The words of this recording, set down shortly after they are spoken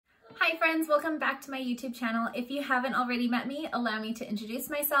Hi friends, welcome back to my YouTube channel. If you haven't already met me, allow me to introduce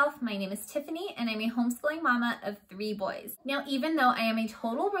myself. My name is Tiffany and I'm a homeschooling mama of 3 boys. Now, even though I am a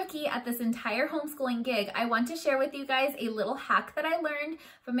total rookie at this entire homeschooling gig, I want to share with you guys a little hack that I learned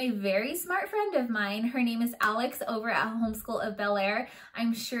from a very smart friend of mine. Her name is Alex over at Homeschool of Bel Air.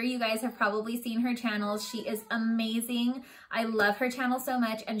 I'm sure you guys have probably seen her channel. She is amazing. I love her channel so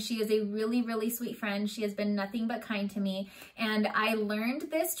much, and she is a really, really sweet friend. She has been nothing but kind to me, and I learned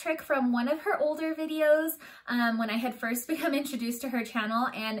this trick from one of her older videos when I had first become introduced to her channel,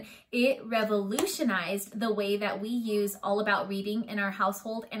 and it revolutionized the way that we use All About Reading in our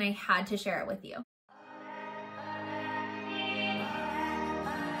household, and I had to share it with you.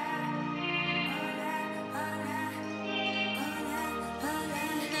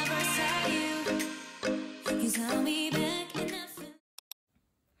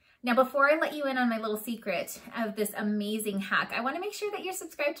 Now, before I let you in on my little secret of this amazing hack, I want to make sure that you're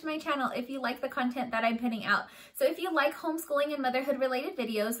subscribed to my channel if you like the content that I'm putting out. So if you like homeschooling and motherhood related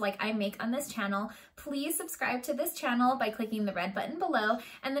videos like I make on this channel, please subscribe to this channel by clicking the red button below,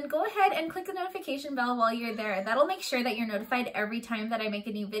 and then go ahead and click the notification bell while you're there. That'll make sure that you're notified every time that I make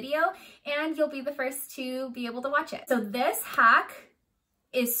a new video, and you'll be the first to be able to watch it. So this hack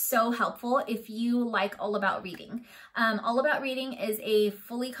is so helpful if you like All About Reading. All About Reading is a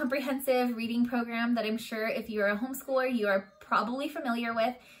fully comprehensive reading program that I'm sure if you're a homeschooler, you are probably familiar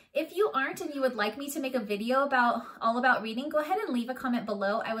with. If you aren't and you would like me to make a video about All About Reading, go ahead and leave a comment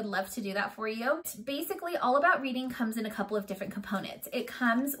below. I would love to do that for you. Basically, All About Reading comes in a couple of different components. It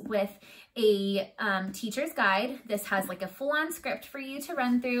comes with a teacher's guide. This has like a full-on script for you to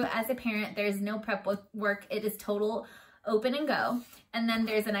run through as a parent. There's no prep work. It is total open and go. And then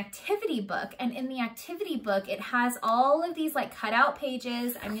there's an activity book, and in the activity book it has all of these like cutout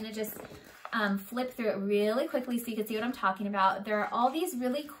pages. I'm gonna just flip through it really quickly so you can see what I'm talking about. There are all these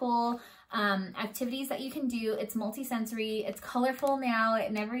really cool activities that you can do. It's multi-sensory, it's colorful now,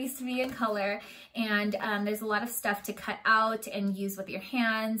 it never used to be in color, and there's a lot of stuff to cut out and use with your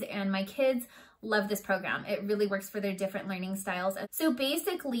hands, and my kids love this program. It really works for their different learning styles. So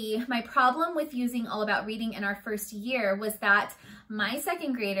basically, my problem with using All About Reading in our first year was that my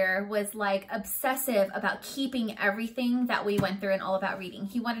second grader was like obsessive about keeping everything that we went through in All About Reading.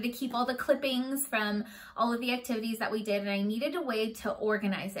 He wanted to keep all the clippings from all of the activities that we did, and I needed a way to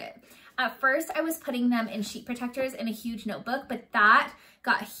organize it. At first, I was putting them in sheet protectors in a huge notebook, but that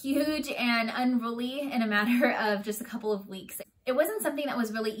got huge and unruly in a matter of just a couple of weeks. It wasn't something that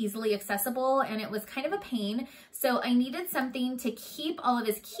was really easily accessible, and it was kind of a pain. So I needed something to keep all of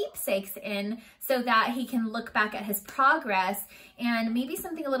his keepsakes in so that he can look back at his progress, and maybe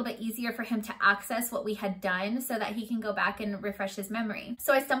something a little bit easier for him to access what we had done so that he can go back and refresh his memory.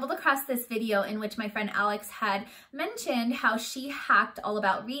 So I stumbled across this video in which my friend Alex had mentioned how she hacked All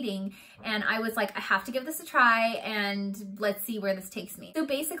About Reading, and I was like, I have to give this a try and let's see where this takes me. So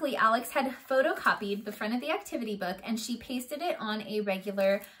basically, Alex had photocopied the front of the activity book and she pasted it on a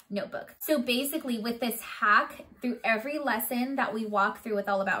regular notebook. So basically, with this hack, through every lesson that we walk through with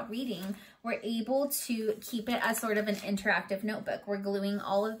All About Reading, we're able to keep it as sort of an interactive notebook. We're gluing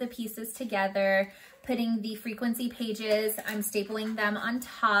all of the pieces together, putting the frequency pages, I'm stapling them on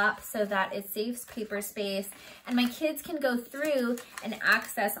top so that it saves paper space, and my kids can go through and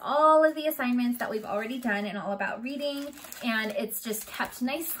access all of the assignments that we've already done in All About Reading, and it's just kept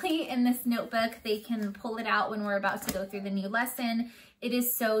nicely in this notebook. They can pull it out when we're about to go through the new lesson. It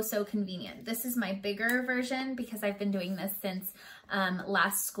is so, so convenient. This is my bigger version because I've been doing this since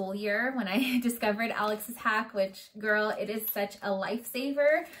last school year when I discovered Alex's hack, which, girl, it is such a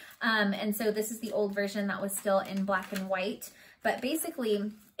lifesaver. And so this is the old version that was still in black and white. But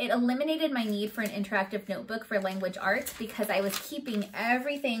basically, it eliminated my need for an interactive notebook for language arts because I was keeping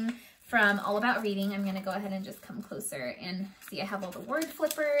everything from All About Reading. I'm gonna go ahead and just come closer and see I have all the word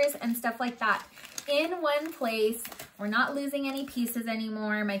flippers and stuff like that in one place. We're not losing any pieces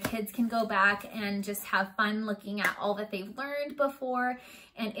anymore. My kids can go back and just have fun looking at all that they've learned before,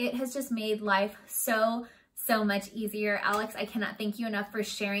 and it has just made life so much easier. Alex, I cannot thank you enough for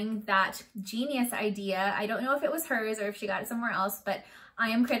sharing that genius idea. I don't know if it was hers or if she got it somewhere else, but I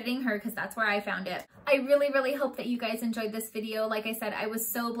am crediting her because that's where I found it. I really, really hope that you guys enjoyed this video. Like I said, I was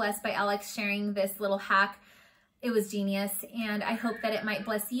so blessed by Alex sharing this little hack. It was genius, and I hope that it might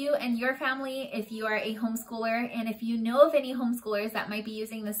bless you and your family if you are a homeschooler. And if you know of any homeschoolers that might be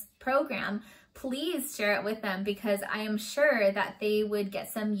using this program, please share it with them because I am sure that they would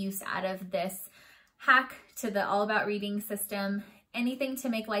get some use out of this hack to the All About Reading system. Anything to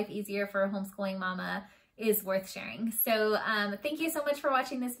make life easier for a homeschooling mama is worth sharing. So thank you so much for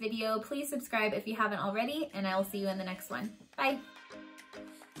watching this video. Please subscribe if you haven't already, and I will see you in the next one. Bye.